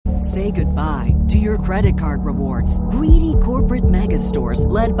Say goodbye to your credit card rewards. Greedy corporate mega stores,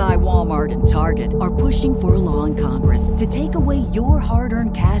 led by Walmart and Target, are pushing for a law in Congress to take away your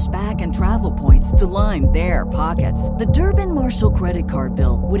hard-earned cash back and travel points to line their pockets. The Durbin-Marshall credit card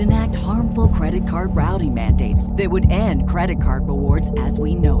bill would enact harmful credit card routing mandates that would end credit card rewards as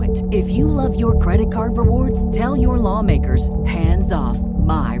we know it. If you love your credit card rewards, tell your lawmakers, hands off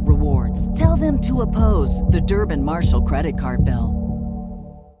my rewards. Tell them to oppose the Durbin-Marshall credit card bill.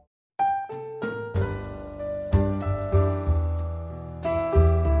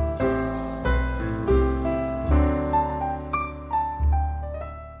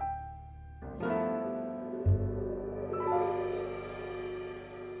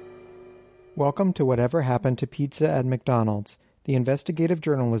 Welcome to Whatever Happened to Pizza at McDonald's, the investigative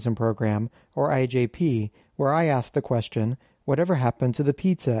journalism program, or IJP, where I ask the question, whatever happened to the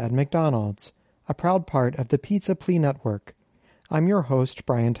pizza at McDonald's? A proud part of the Pizza Plea Network. I'm your host,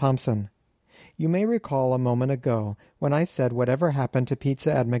 Brian Thompson. You may recall a moment ago when I said whatever happened to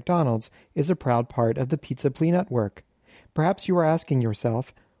pizza at McDonald's is a proud part of the Pizza Plea Network. Perhaps you are asking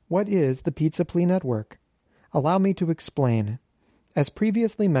yourself, what is the Pizza Plea Network? Allow me to explain. As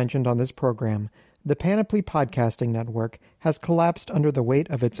previously mentioned on this program, the Panoply Podcasting Network has collapsed under the weight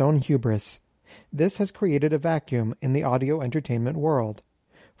of its own hubris. This has created a vacuum in the audio entertainment world.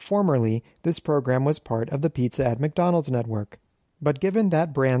 Formerly, this program was part of the Pizza at McDonald's network. But given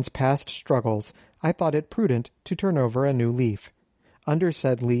that brand's past struggles, I thought it prudent to turn over a new leaf. Under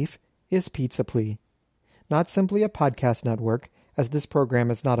said leaf is Pizza Plea. Not simply a podcast network, as this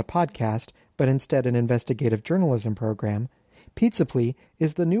program is not a podcast, but instead an investigative journalism program, Pizza Plea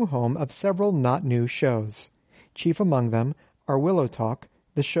is the new home of several not new shows. Chief among them are Willow Talk,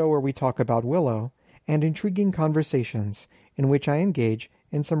 the show where we talk about Willow, and Intriguing Conversations, in which I engage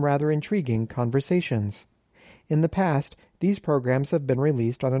in some rather intriguing conversations. In the past, these programs have been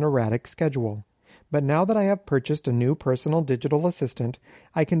released on an erratic schedule. But now that I have purchased a new personal digital assistant,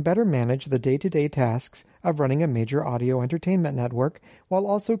 I can better manage the day-to-day tasks of running a major audio entertainment network while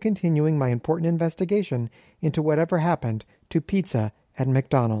also continuing my important investigation into whatever happened to pizza at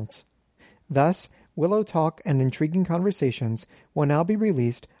McDonald's. Thus, Willow Talk and Intriguing Conversations will now be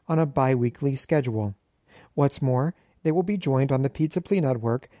released on a bi-weekly schedule. What's more, they will be joined on the Pizza Plea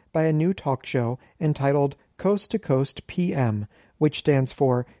Network by a new talk show entitled Coast to Coast PM, which stands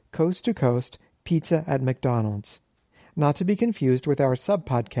for Coast to Coast Pizza at McDonald's. Not to be confused with our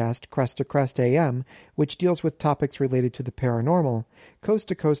sub-podcast, Crest to Crest AM, which deals with topics related to the paranormal, Coast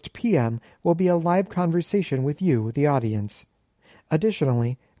to Coast PM will be a live conversation with you, the audience.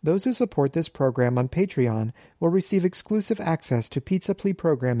 Additionally, those who support this program on Patreon will receive exclusive access to Pizza Plea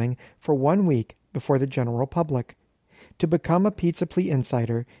programming for 1 week before the general public. To become a Pizza Plea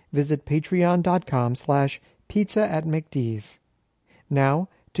insider, visit patreon.com/pizza@mcd's. Now,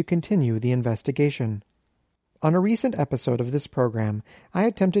 to continue the investigation. On a recent episode of this program, I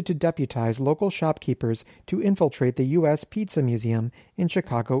attempted to deputize local shopkeepers to infiltrate the U.S. Pizza Museum in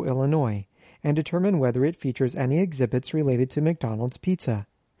Chicago, Illinois, and determine whether it features any exhibits related to McDonald's pizza.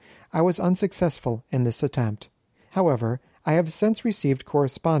 I was unsuccessful in this attempt. However, I have since received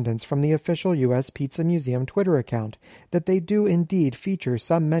correspondence from the official U.S. Pizza Museum Twitter account that they do indeed feature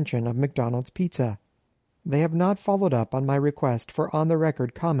some mention of McDonald's pizza. They have not followed up on my request for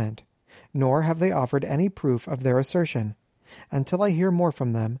on-the-record comment, nor have they offered any proof of their assertion. Until I hear more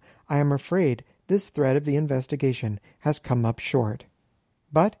from them, I am afraid this thread of the investigation has come up short.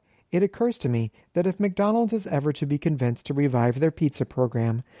 But it occurs to me that if McDonald's is ever to be convinced to revive their pizza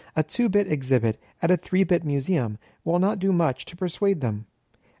program, a 2-bit exhibit at a 3-bit museum will not do much to persuade them.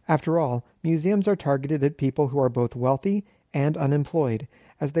 After all, museums are targeted at people who are both wealthy and unemployed,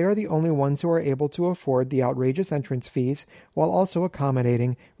 as they are the only ones who are able to afford the outrageous entrance fees while also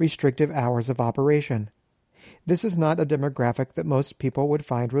accommodating restrictive hours of operation. This is not a demographic that most people would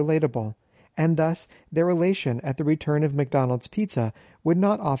find relatable, and thus their elation at the return of McDonald's pizza would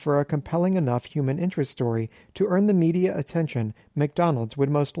not offer a compelling enough human interest story to earn the media attention McDonald's would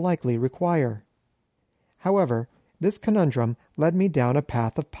most likely require. However, this conundrum led me down a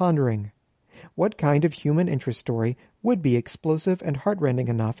path of pondering. What kind of human interest story would be explosive and heartrending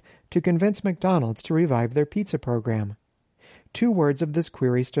enough to convince McDonald's to revive their pizza program? 2 words of this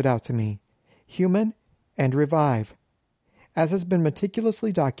query stood out to me: human and revive. As has been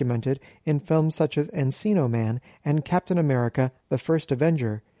meticulously documented in films such as Encino Man and Captain America: The First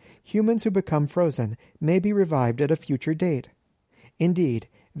Avenger, humans who become frozen may be revived at a future date. Indeed,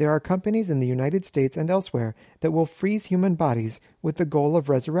 there are companies in the United States and elsewhere that will freeze human bodies with the goal of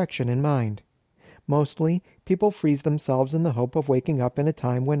resurrection in mind. Mostly, people freeze themselves in the hope of waking up in a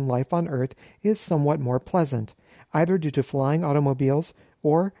time when life on Earth is somewhat more pleasant, either due to flying automobiles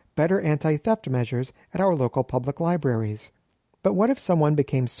or better anti-theft measures at our local public libraries. But what if someone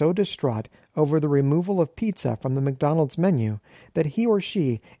became so distraught over the removal of pizza from the McDonald's menu that he or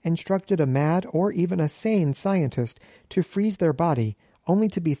she instructed a mad or even a sane scientist to freeze their body only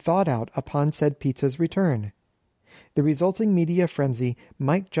to be thawed out upon said pizza's return? The resulting media frenzy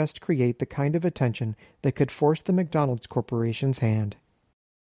might just create the kind of attention that could force the McDonald's Corporation's hand.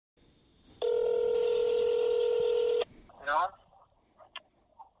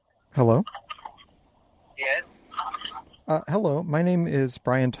 Hello? Yes. Hello, my name is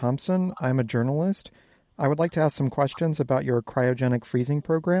Brian Thompson. I'm a journalist. I would like to ask some questions about your cryogenic freezing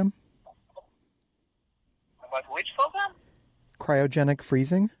program. About which program? Cryogenic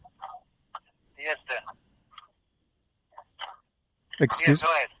freezing? Yes, sir. Excuse Yes,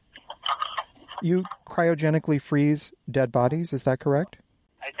 go ahead. You cryogenically freeze dead bodies, is that correct?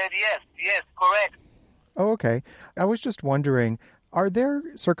 I said yes, correct. Oh, okay. I was just wondering, are there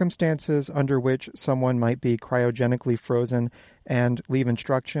circumstances under which someone might be cryogenically frozen and leave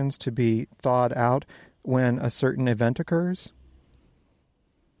instructions to be thawed out when a certain event occurs?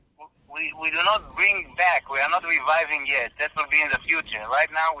 We do not bring back, we are not reviving yet. That will be in the future.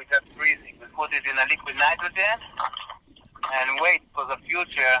 Right now we're just freezing. We put it in a liquid nitrogen and wait for the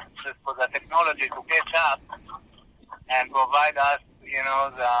future, for the technology to catch up and provide us, the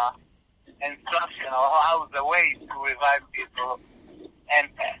instruction or how the way to revive people.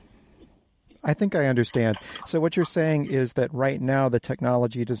 I think I understand. So what you're saying is that right now the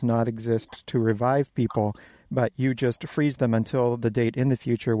technology does not exist to revive people, but you just freeze them until the date in the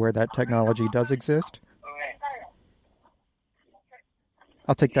future where that technology does exist? Okay.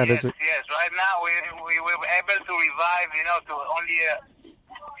 I'll take that as a... Yes. Right now we were able to revive, to only a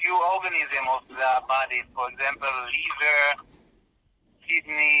few organisms of the body. For example, liver,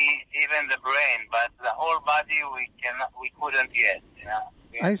 kidney, even the brain. But the whole body we couldn't yet.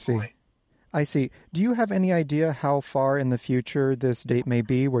 I see. Do you have any idea how far in the future this date may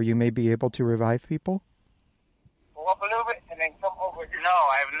be where you may be able to revive people? Go up a little bit and then come over here. No,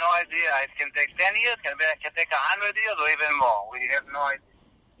 I have no idea. It can take 10 years, can take 100 years, or even more. We have no idea.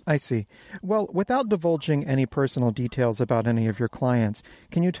 I see. Well, without divulging any personal details about any of your clients,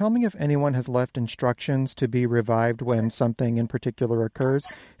 can you tell me if anyone has left instructions to be revived when something in particular occurs?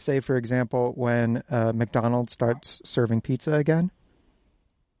 Say, for example, when McDonald's starts serving pizza again?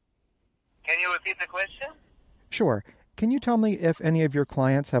 Can you repeat the question? Sure. Can you tell me if any of your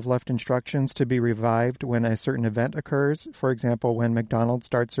clients have left instructions to be revived when a certain event occurs? For example, when McDonald's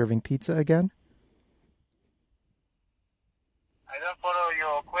starts serving pizza again? I don't follow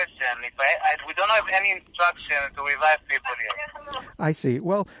your question. We don't have any instruction to revive people yet. I see.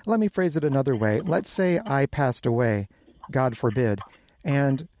 Well, let me phrase it another way. Let's say I passed away, God forbid,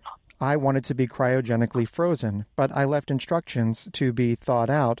 and I wanted to be cryogenically frozen, but I left instructions to be thawed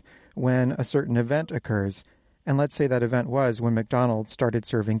out when a certain event occurs. And let's say that event was when McDonald's started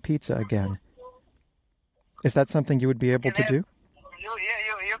serving pizza again. Is that something you would be able to do?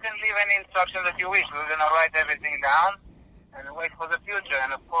 You can leave any instructions that you wish. We're going to write everything down and wait for the future.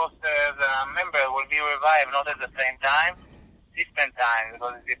 And, of course, the member will be revived, not at the same time, different times,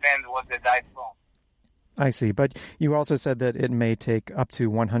 because it depends what they died from. I see. But you also said that it may take up to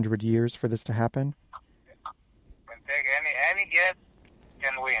 100 years for this to happen? It can take any guess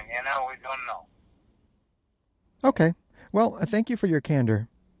can win. We don't know. Okay. Well, thank you for your candor.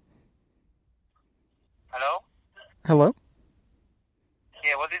 Hello? Hello?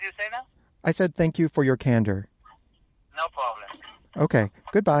 Yeah, what did you say now? I said thank you for your candor. No problem. Okay.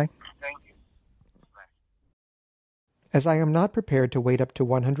 Goodbye. Thank you. Bye. As I am not prepared to wait up to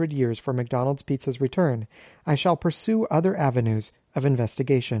 100 years for McDonald's Pizza's return, I shall pursue other avenues of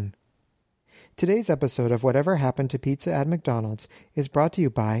investigation. Today's episode of Whatever Happened to Pizza at McDonald's is brought to you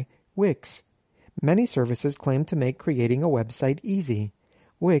by Wix. Many services claim to make creating a website easy.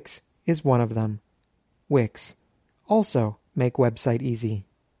 Wix is one of them. Wix. Also make website easy.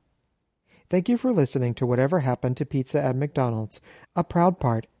 Thank you for listening to Whatever Happened to Pizza at McDonald's, a proud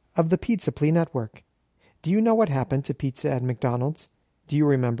part of the Pizza Plea Network. Do you know what happened to pizza at McDonald's? Do you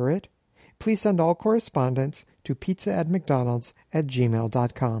remember it? Please send all correspondence to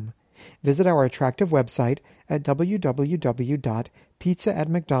pizzaatmcdonalds@gmail.com. Visit our attractive website at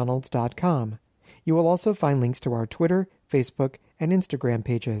www.pizzaatmcdonalds.com. You will also find links to our Twitter, Facebook, and Instagram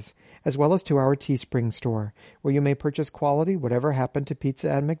pages, as well as to our Teespring store, where you may purchase quality Whatever Happened to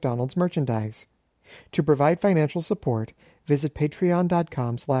Pizza at McDonald's merchandise. To provide financial support, visit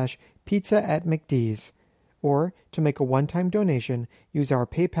patreon.com/pizzaatmcds, or to make a one-time donation, use our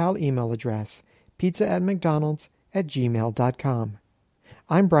PayPal email address, pizzaatmcdonalds@gmail.com.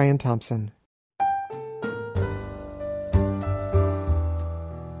 I'm Brian Thompson.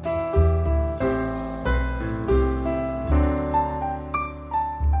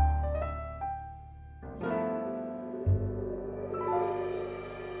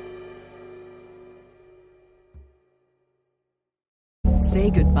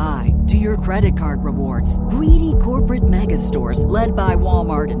 Say goodbye to your credit card rewards. Greedy corporate mega stores, led by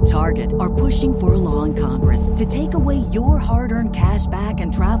Walmart and Target, are pushing for a law in Congress to take away your hard-earned cash back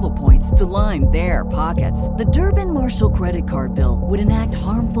and travel points to line their pockets. The Durbin-Marshall credit card bill would enact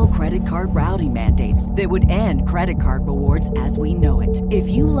harmful credit card routing mandates that would end credit card rewards as we know it. If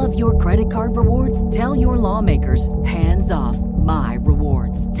you love your credit card rewards, tell your lawmakers, hands off my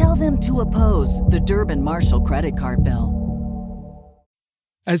rewards. Tell them to oppose the Durbin-Marshall credit card bill.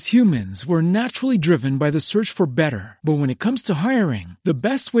 As humans, we're naturally driven by the search for better. But when it comes to hiring, the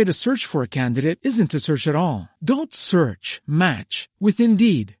best way to search for a candidate isn't to search at all. Don't search, match with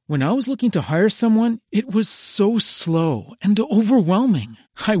Indeed. When I was looking to hire someone, it was so slow and overwhelming.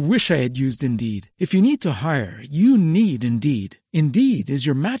 I wish I had used Indeed. If you need to hire, you need Indeed. Indeed is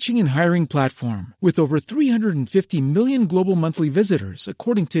your matching and hiring platform with over 350 million global monthly visitors,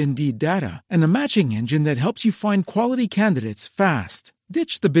 according to Indeed data, and a matching engine that helps you find quality candidates fast.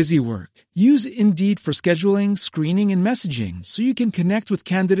 Ditch the busy work. Use Indeed for scheduling, screening, and messaging so you can connect with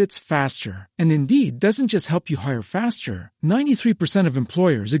candidates faster. And Indeed doesn't just help you hire faster. 93% of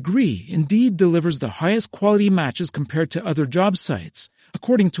employers agree Indeed delivers the highest quality matches compared to other job sites,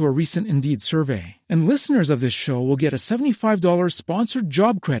 according to a recent Indeed survey. And listeners of this show will get a $75 sponsored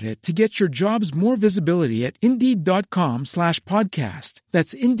job credit to get your jobs more visibility at Indeed.com/podcast.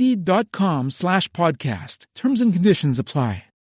 That's Indeed.com/podcast. Terms and conditions apply.